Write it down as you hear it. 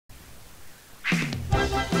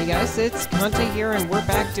Hey guys, it's Conte here, and we're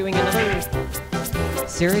back doing another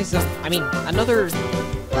series of, another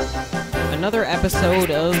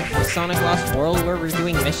episode of Sonic Lost World where we're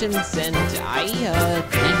doing missions, and I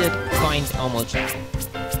need to find Omochao.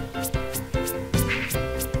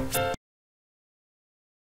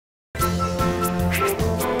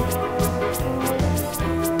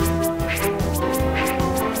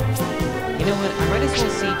 You know what, I might as well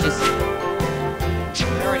see just... I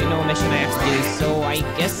already know a mission I have to do, so I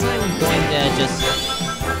guess I'm going to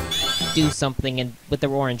just do something with the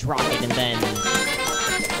orange rocket and then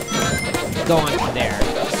go on from there.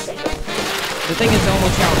 The thing is,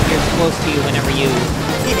 Omochao appears close to you whenever you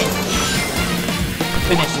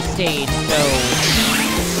finish the stage, so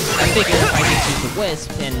I figure if I just use the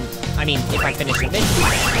Wisp, and if I finish the mission,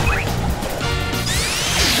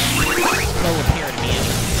 they'll appear to me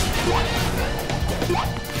anyway.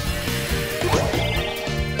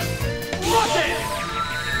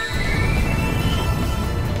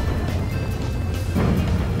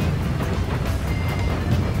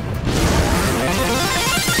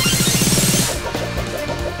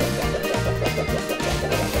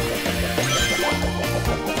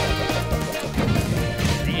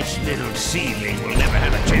 Seedling will never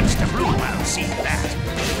have a chance to bloom, I'll see that.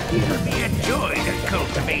 It will be a joy to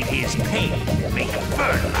cultivate his pain and make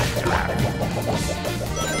fertilizer out of it.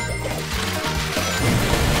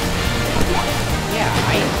 Yeah,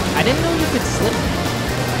 I didn't know you could slip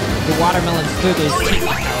the watermelons through those teeth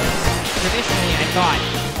cells. Traditionally, I thought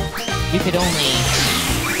you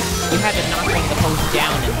had to knock the post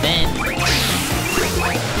down and then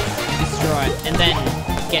destroy it, and then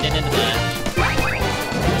get it into the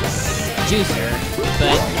juicer,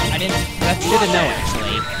 but that's good to know,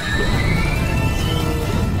 actually.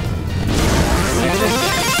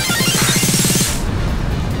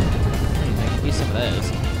 I can use some of those.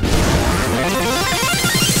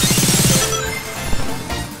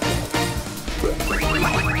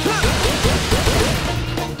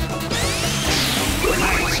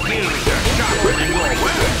 My skills are sharper than your words,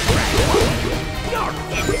 Dragon. Your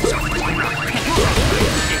insults do not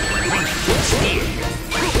penetrate the steel.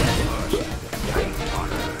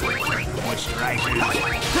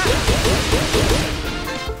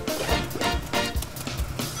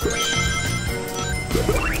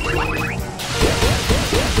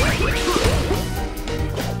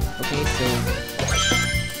 Okay, so...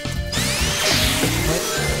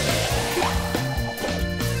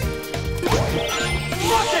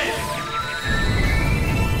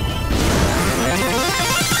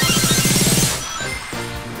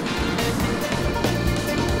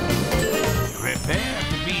 Prepare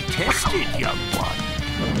to be tested, young one.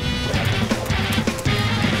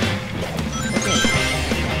 Okay.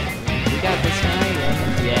 We got this guy.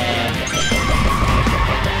 Yeah.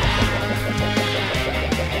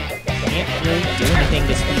 Can't really do anything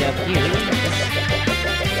to speed up here.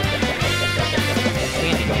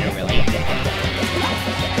 Standing here, really.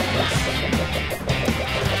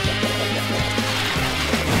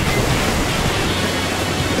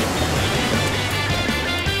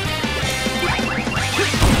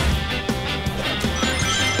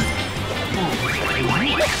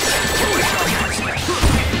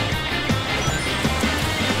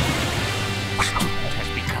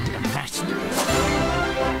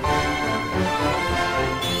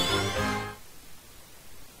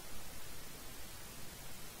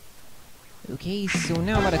 Okay, so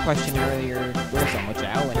now about a question earlier. Where's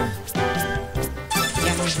Omochao? And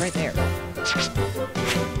yeah, he's right there. Doesn't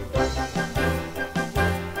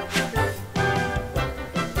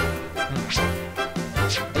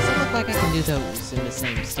look like I can do those in the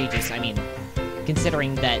same stages.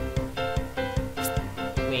 Considering that...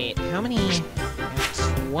 Wait, how many...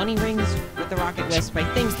 20 rings with the Rocket Wisp? I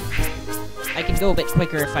think I can go a bit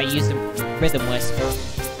quicker if I use the Rhythm Wisp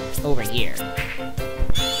over here.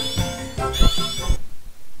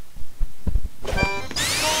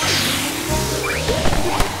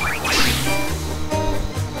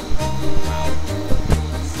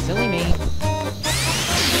 Silly me.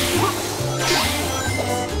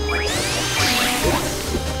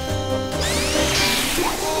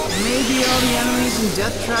 Maybe all the enemies and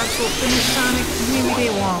death traps will finish Sonic, maybe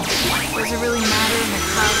they won't. Does it really matter in the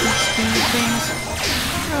cosmic scheme of things?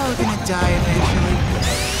 We're all gonna die eventually.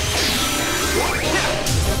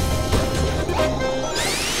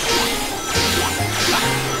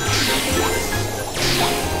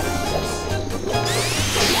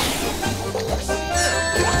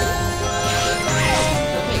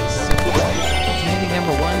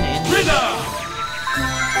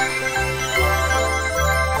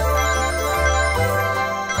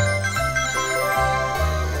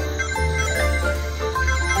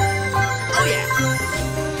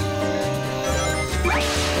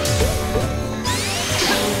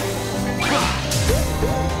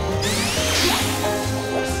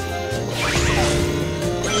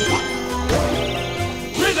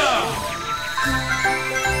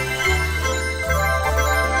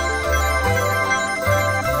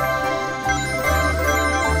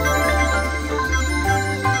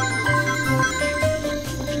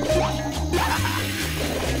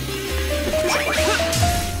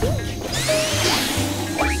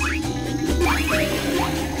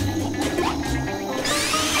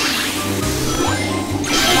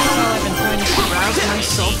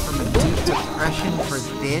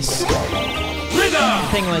 this. The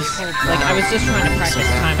thing was, like, I was just trying to practice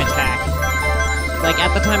time attack. Like,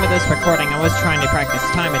 at the time of this recording, I was trying to practice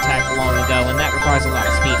time attack long ago, and that requires a lot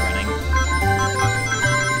of speedrunning.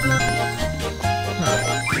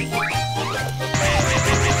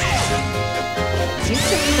 Seems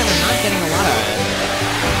to me that I'm not getting a lot of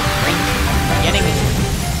getting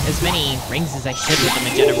as many rings as I should with the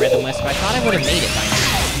Magenta Rhythm Wisp. I thought I would have made it by now.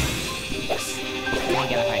 I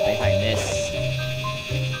gotta hide behind this.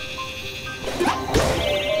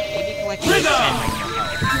 Maybe collecting this 10 ring will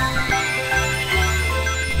help.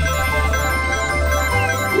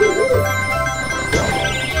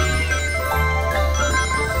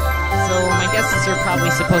 So my guess is you're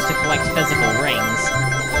probably supposed to collect physical rings,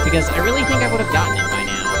 because I really think I would have gotten it by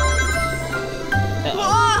now.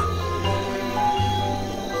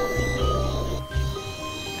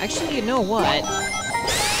 Actually, you know what? The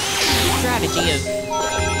strategy of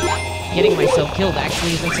getting myself killed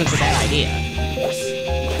actually isn't such a bad idea.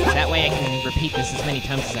 That way I can repeat this as many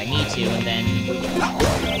times as I need to, and then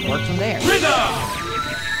work from there.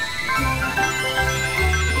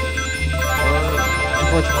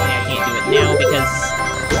 Unfortunately, I can't do it now because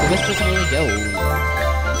the wisp doesn't really go.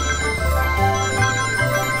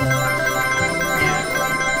 Yeah,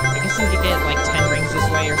 I guess I could get like 10 rings this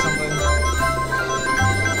way or something.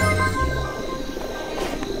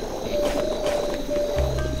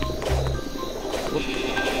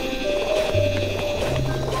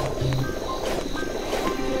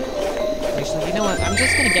 Actually, you know what? I'm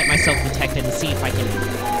just gonna get myself detected and see if I can,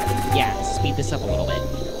 yeah, speed this up a little bit.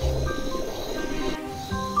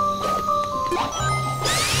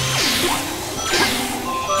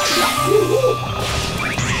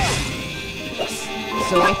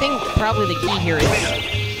 So I think probably the key here is... Wow,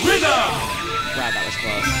 that was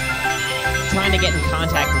close. Trying to get in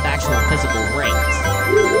contact with actual physical rings.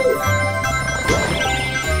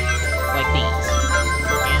 Like these.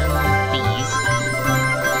 And these.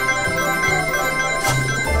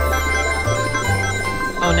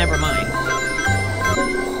 Oh, never mind.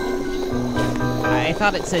 I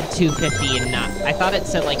thought it said 250 and not... I thought it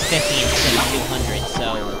said like 50 instead of 200,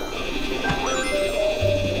 so...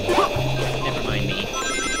 Never mind me.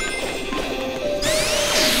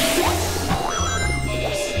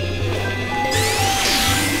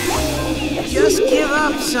 Just give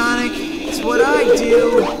up, Sonic. It's what I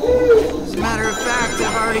do. As a matter of fact,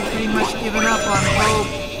 I've already pretty much given up on hope,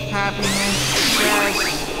 happiness,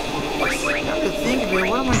 success. Come to think of it,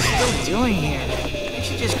 what am I still doing here? I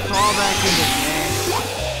should just crawl back into bed.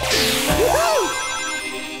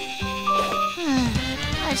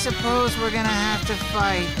 I suppose we're gonna have to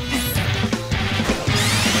fight.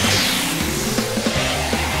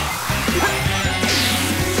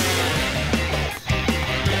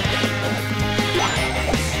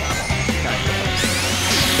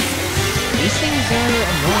 These things are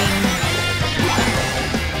annoying.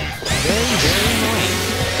 Very, very annoying.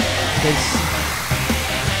 Because...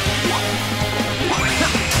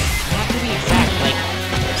 not to be exact, like...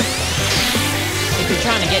 if you're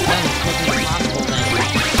trying to get done as quickly as possible, then...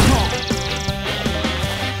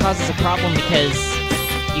 it causes a problem because...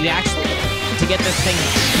 you actually... to get this thing...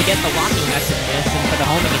 to get the locking message and for the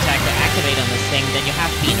homing attack to activate on this thing, then you have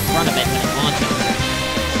to be in front of it when it launches.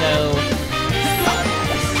 So...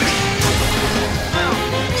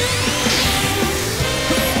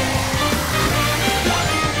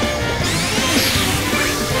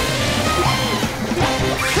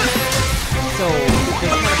 So,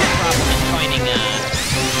 there's kind of a problem in finding, the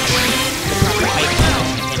proper fight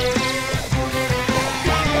balance mechanics.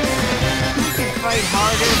 You can fight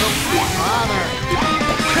harder, but why bother?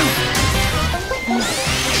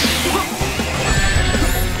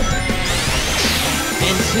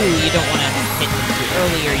 And two, you don't want to hit them too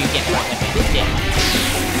early or you get caught with a stick.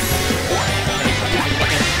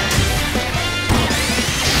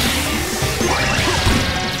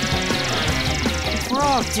 We're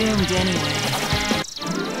all doomed anyway.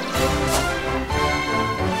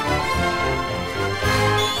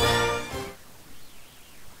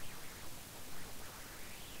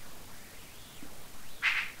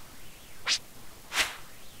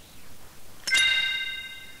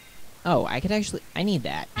 Oh, I could actually... I need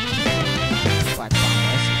that. Black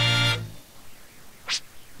Bomb.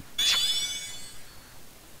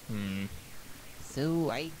 So,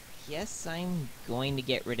 I guess I'm going to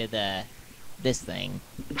get rid of this thing.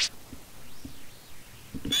 So,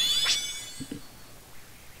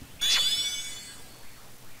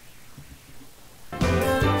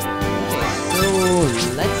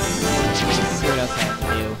 let's see what else I have to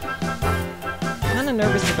do. I'm kinda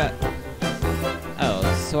nervous about... Oh,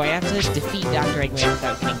 so I have to defeat Dr. Eggman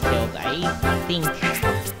without getting killed. I think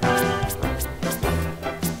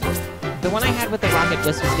the one I had with the Rocket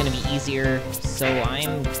Wisp was gonna be easier, so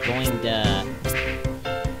I'm going to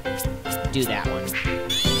do that one.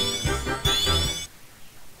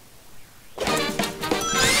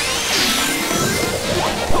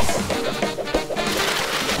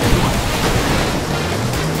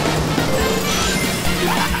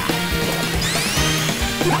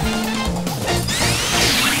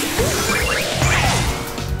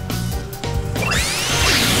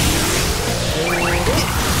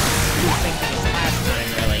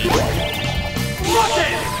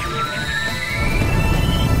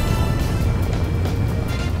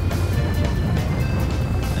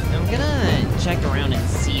 Check around and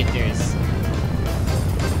see if there's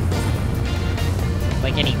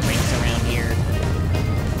like any rings around here.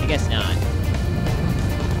 I guess not.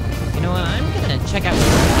 You know what? I'm gonna check out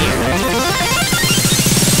what's here.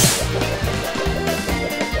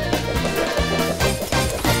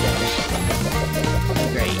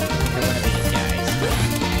 Great. They're one of these guys.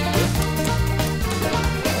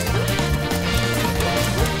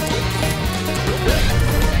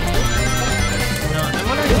 No, I'm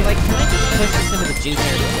wondering, like, can I just push this into the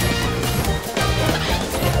juicer?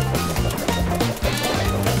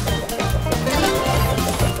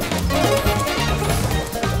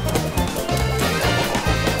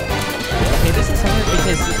 Okay, this is hard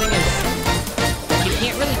because the thing is, you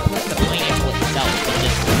can't really push the pineapple itself,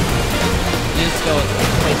 you just go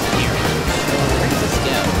place it here. So where does this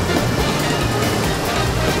go?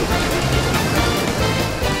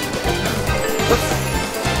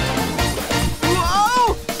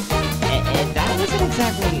 Whoa! And that wasn't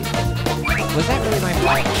exactly... Was that really my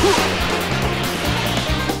fault?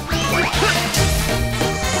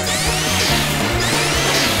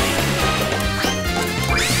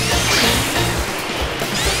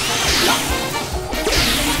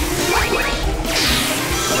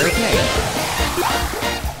 Okay.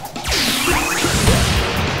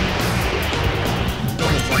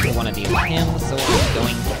 Looks like one of these is him, so I'm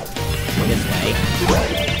going this way.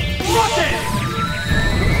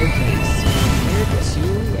 Okay, so here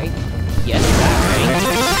two, right? Yes, that right.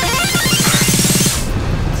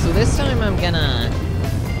 So this time I'm gonna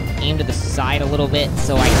aim to the side a little bit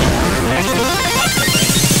so I can actually select the ring.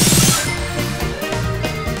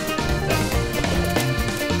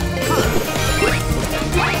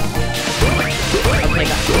 Okay,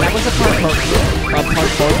 that was a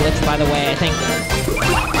parkour glitch, by the way. I think.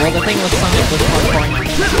 Well, the thing with Sonic was parkouring at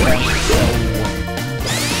this point, so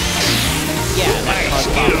yeah, that's My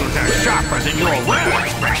skills are sharper than your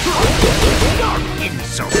words, Bradshaw. Your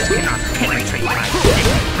insults cannot penetrate my thick,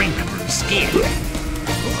 wrinkled skin.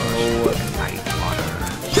 Oh, light water.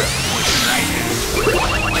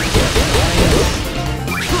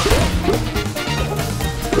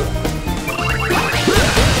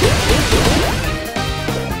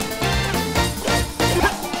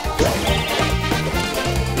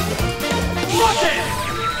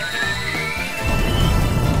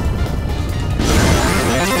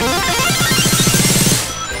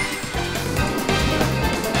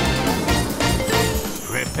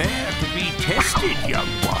 Prepare to be tested, young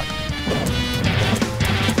one.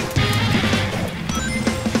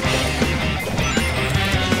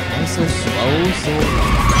 I'm so slow, so I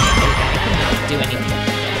cannot do anything.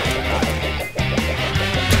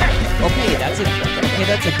 Okay, that's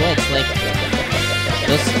a glitch. Like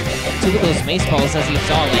those two of those mace balls, as you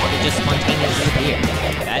saw, like they just spontaneously appeared.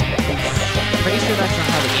 I'm pretty sure that's not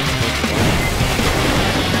how the game's supposed to work.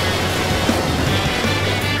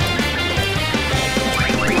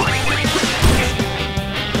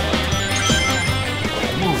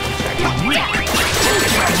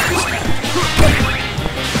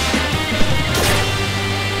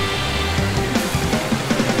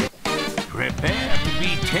 Prepare to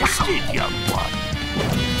be tested, young one.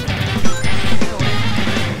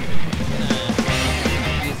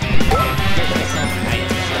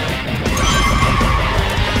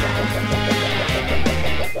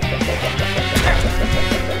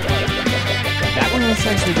 That one was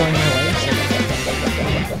actually going my way, so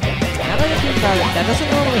now that I think about it, that doesn't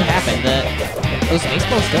normally happen. Those mace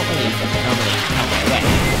balls don't really normally come my way.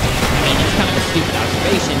 I mean, it's kind of a stupid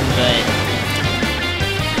observation, but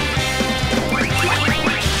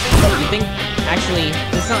you think, actually,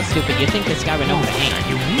 it's not stupid, you think this guy would know how to aim.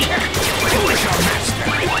 Who is your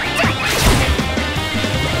master?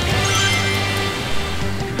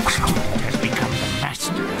 Student has become the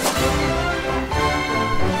master.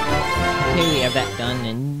 Okay, we have that done,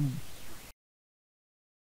 and...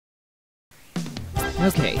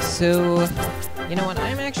 Okay, so... You know what,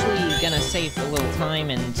 I'm actually gonna save a little time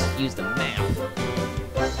and use the map.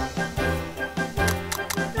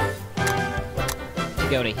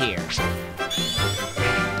 go to here.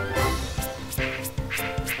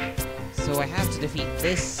 So I have to defeat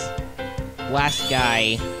this last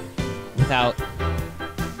guy without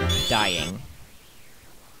dying.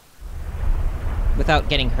 Without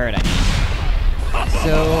getting hurt, I mean.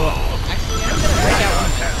 So, actually, I'm gonna break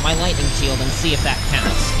out my lightning shield and see if that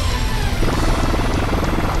counts.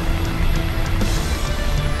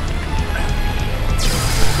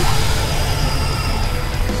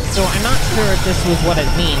 So I'm not sure if this was what it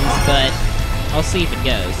means, but I'll see if it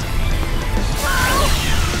goes.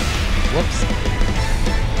 Whoops.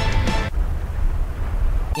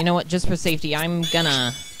 You know what, just for safety, I'm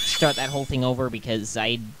gonna start that whole thing over because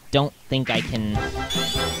I don't think I can...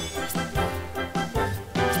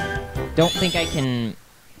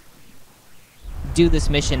 do this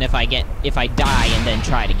mission if I die and then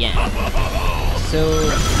try it again. So,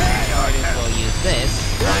 I might as well use this.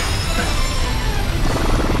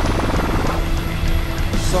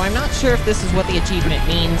 So I'm not sure if this is what the achievement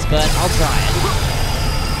means, but I'll try it.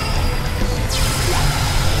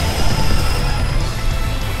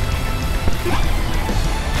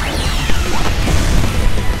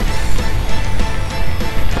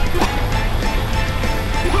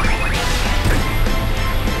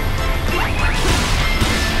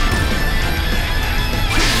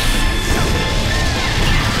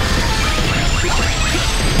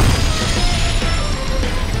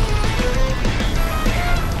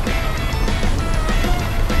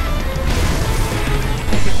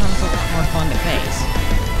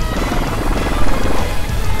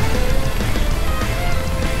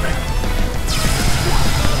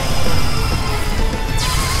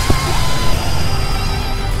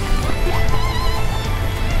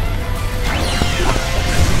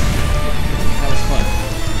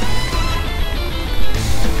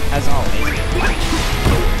 As always.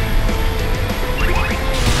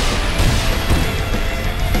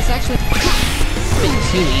 It's actually been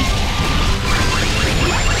too easy.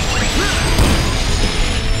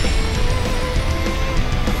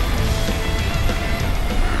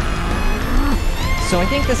 So I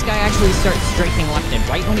think this guy actually starts strafing left and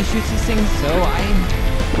right when he shoots these things, so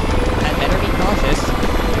I'd better be cautious.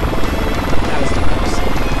 That was too close.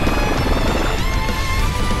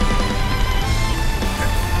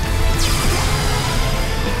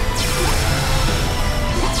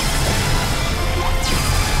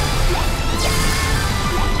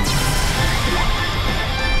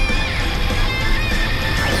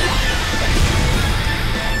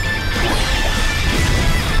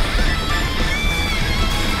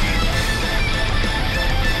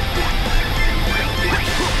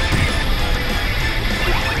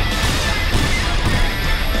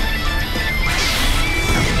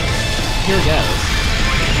 Here goes.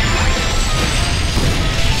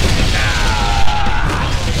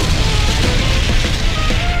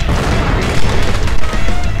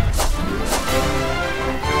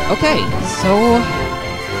 Okay, so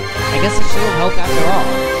I guess the shield helped after all.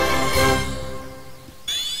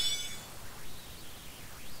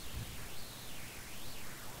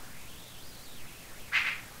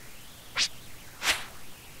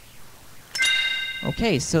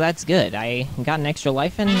 Okay, so that's good. I got an extra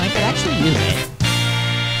life and I could actually use it.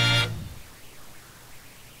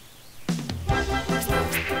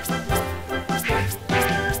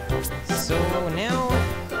 So now...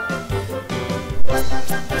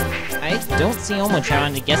 I don't see Omochao,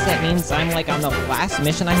 and I guess that means I'm like on the last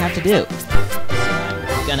mission I have to do. So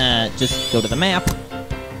I'm gonna just go to the map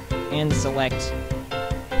and select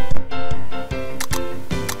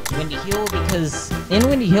Windy Hill, because in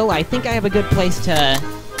Windy Hill, I think I have a good place to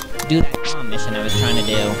do that bomb mission I was trying to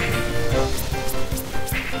do.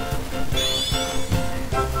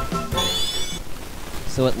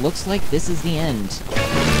 So it looks like this is the end.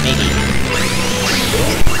 Maybe.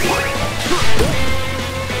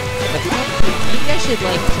 But maybe I should,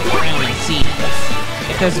 like, look around and see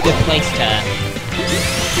if there's a good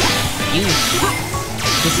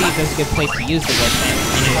place to use the Wisp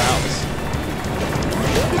anywhere else.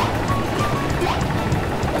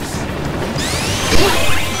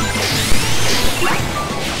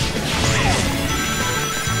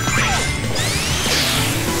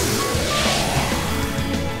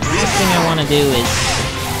 Next thing I want to do is...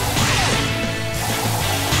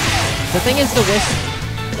 The thing is, the Wisp,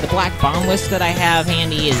 the black bomb Wisp that I have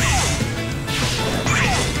handy is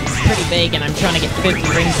pretty big, and I'm trying to get 50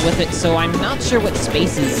 rings with it, so I'm not sure what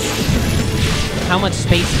space is... how much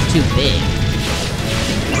space is too big.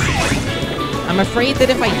 I'm afraid that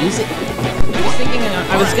if I use it... I was thinking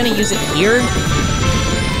I was gonna use it here,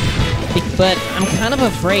 but I'm kind of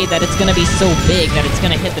afraid that it's gonna be so big that it's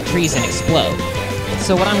gonna hit the trees and explode.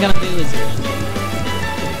 So what I'm gonna do is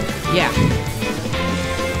Yeah.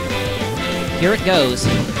 Here it goes.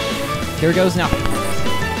 Here goes nothing.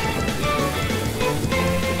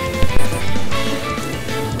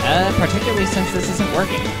 Particularly since this isn't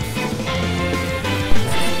working.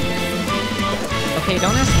 Okay,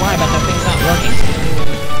 don't ask why, but that thing's not working.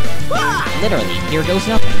 Literally, here goes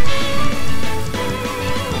nothing.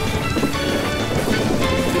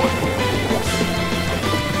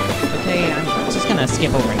 Okay, I'm just gonna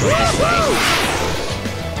skip over and go this way.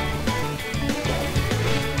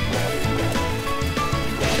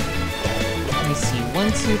 Let me see, 1,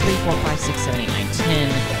 2, 3, 4, 5, 6, 7, 8, 9,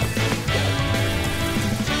 10.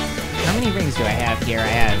 How many rings do I have here? I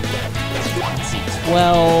have, let's see,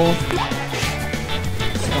 12,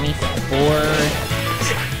 24.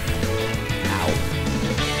 Ow.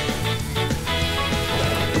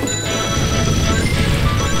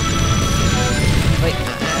 Wait,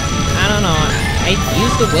 I don't know. I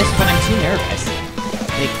use the wisp, but I'm too nervous.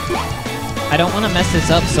 Like, I don't want to mess this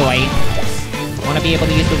up, so I want to be able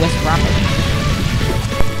to use the wisp properly.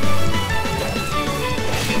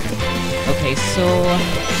 Okay, so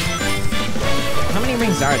how many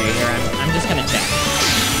rings are there here? I'm just gonna check.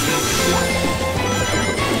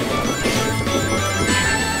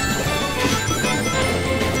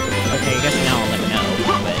 Okay, I guess now I'll let know,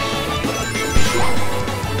 but...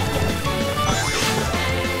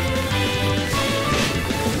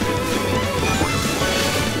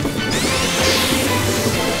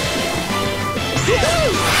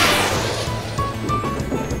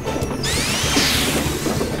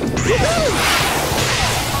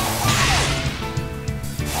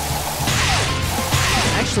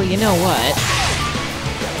 Actually, you know what?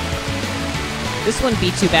 This wouldn't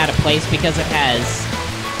be too bad a place because it has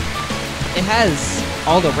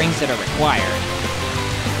all the rings that are required.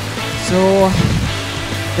 So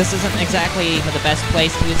this isn't exactly the best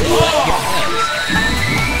place to use it, but here it goes.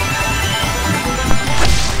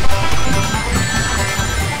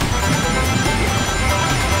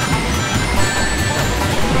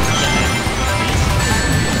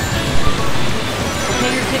 Okay,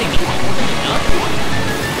 you're kidding me. No?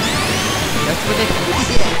 That's ridiculous.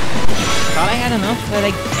 Thought I had enough, but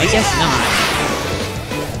I guess not.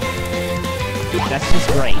 That's just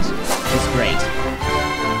great. Just great.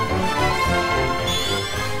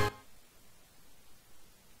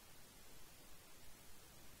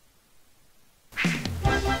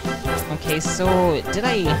 Okay, so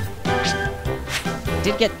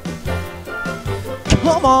did get...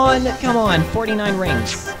 Come on, 49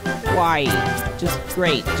 rings. Why? Just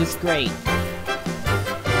great, just great.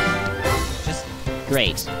 Just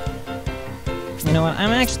great. You know what,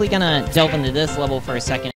 I'm actually gonna delve into this level for a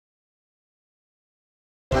second.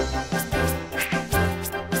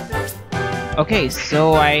 Okay,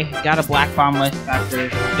 so I got a black bomb wisp after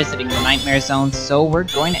visiting the Nightmare Zone, so we're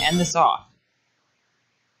going to end this off.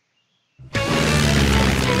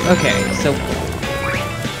 Okay, so...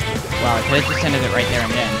 Wow, I could have just ended it right there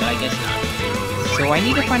and then, but I guess not. So I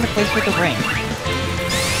need to find a place with the ring.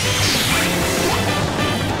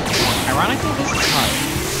 Ironically, this is hard.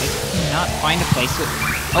 I cannot find a place with...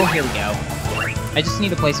 Oh, here we go. I just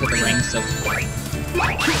need a place with the ring, so...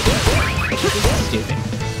 This is stupid.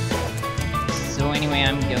 So anyway,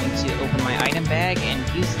 I'm going to open my item bag and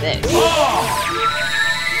use this.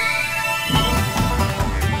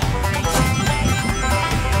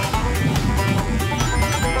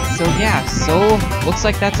 So yeah, so looks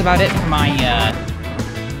like that's about it for my,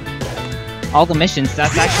 all the missions.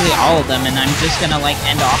 That's actually all of them, and I'm just gonna, like,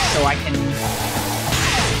 end off so I can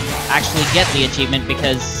actually get the achievement,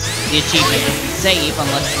 because the achievement doesn't save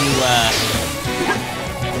unless you,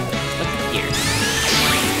 what's in here?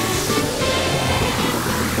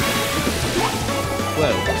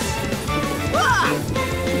 Whoa.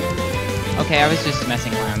 Okay, I was just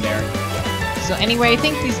messing around there. So anyway, I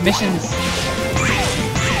think these missions...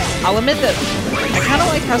 I'll admit that I kind of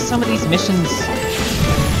like how some of these missions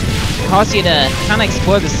cause you to kind of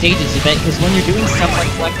explore the stages a bit, because when you're doing stuff like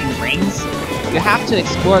collecting rings, you have to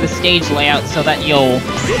explore the stage layout so that you'll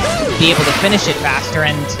be able to finish it faster,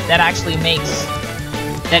 and that actually makes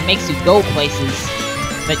you go places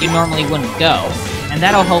that you normally wouldn't go. And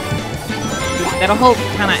that'll help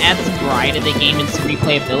kind of add some variety to the game and some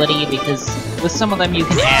replayability, because with some of them you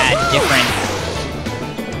can add different...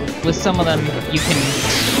 With some of them,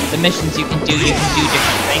 the missions you can do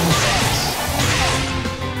different things and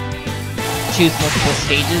choose multiple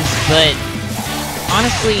stages, but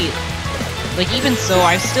honestly, like, even so,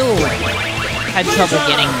 I still had trouble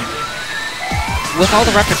getting, with all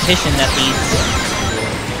the repetition that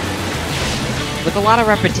with a lot of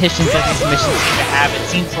repetitions that these missions seem to have, it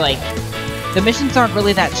seems like the missions aren't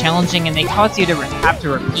really that challenging, and they cause you to have to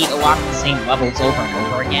repeat a lot of the same levels over and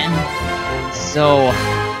over again. So,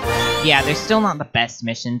 yeah, they're still not the best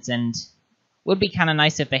missions, and would be kind of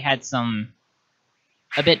nice if they had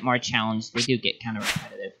a bit more challenge. They do get kind of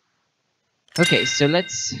repetitive. Okay, so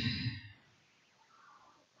let's...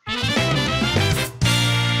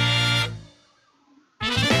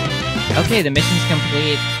 Okay, the mission's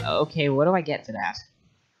complete. Okay, what do I get for that?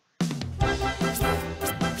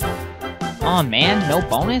 Oh man, no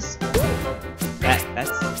bonus?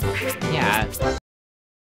 That's... Yeah,